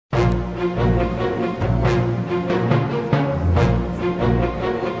So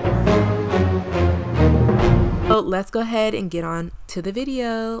let's go ahead and get on to the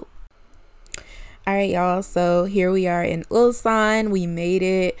video. All right, y'all, so here we are in Ulsan. We made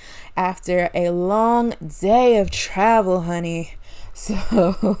it after a long day of travel, honey.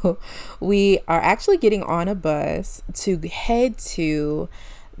 So we are actually getting on a bus to head to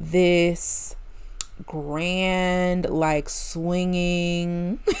this grand, like,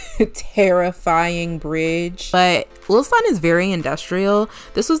 swinging terrifying bridge. But Ulsan is very industrial.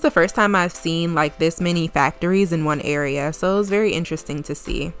 This was the first time I've seen like this many factories in one area, so it was very interesting to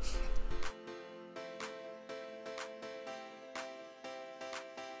see.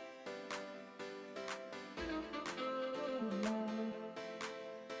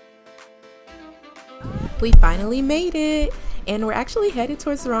 We finally made it, and we're actually headed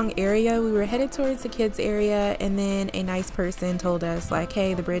towards the wrong area. We were headed towards the kids area, and then a nice person told us like,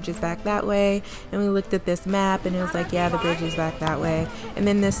 hey, the bridge is back that way. And we looked at this map and it was like, yeah, the bridge is back that way. And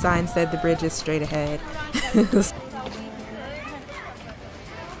then this sign said the bridge is straight ahead.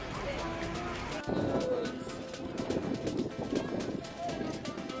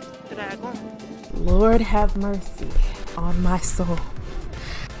 Lord have mercy on my soul.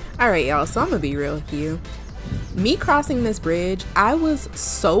 Alright, y'all, so I'm gonna be real with you. Me crossing this bridge, I was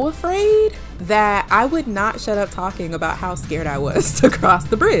so afraid that I would not shut up talking about how scared I was to cross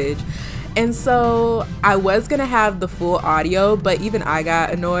the bridge. And so I was gonna have the full audio, but even I got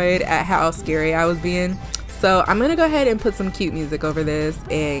annoyed at how scary I was being. So I'm gonna go ahead and put some cute music over this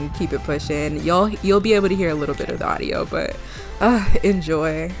and keep it pushing. You'll be able to hear a little bit of the audio, but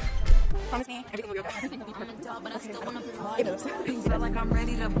enjoy. Promise me everything will be okay. But I still wanna party. Feel like I'm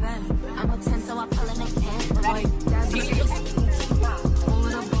ready to bend. I'm a 10, so I pull in a 10. Like,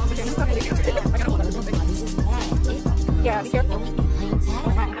 yeah, be careful.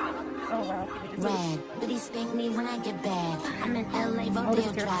 Red, but he spank me when I get back. I'm in LA,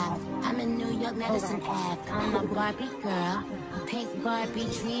 Rodeo Drive. I'm in New York, Madison Ave. I'm a Barbie girl. Pink Barbie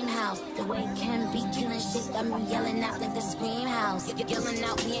dream house. The way Ken be killing shit got me yelling out like the scream house. Yelling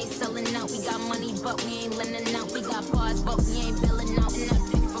out, we ain't selling out. We got money, but we ain't lending out. We got bars, but we ain't billing out. In that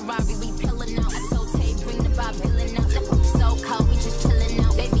pink Ferrari, we pillin' out. I told Tay, bring the Bob Dylan out. So cold, we just chillin'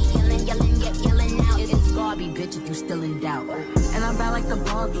 out. Baby yelling, yelling out. It's Barbie, bitch, if you still in doubt. And I'm bad like the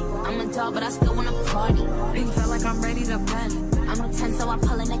Barbie. I'm a doll, but I still wanna party. Pink felt like I'm ready to bend. I'm a 10, so I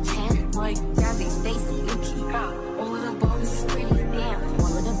pull in a 10. Like Gabby, Stacy, Yuki. All of the Barbies is pretty. Damn,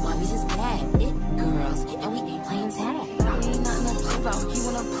 all of the Barbies is bad. It girls, and we ain't playing tag. We ain't nothing to play about. You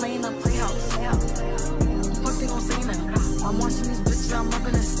wanna play in the playhouse. What they gon' say now? I'm watching these bitches, I'm up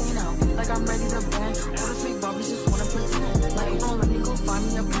in a stay now. Like I'm ready to bend. All the fake Barbies just wanna pretend. Like, oh, let me go find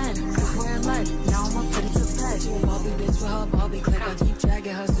me a pen. Wearing lead, now I'ma put it to bed. She a Barbie bitch with her Barbie click. I keep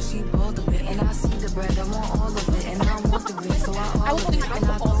dragging her so she bald a bit. And I see the bread, I want all of it. And I want the green, so I all of it. And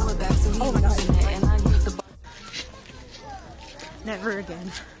I throw it back, so he losing it. And I need the... Never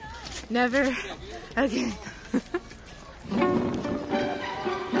again. Never again.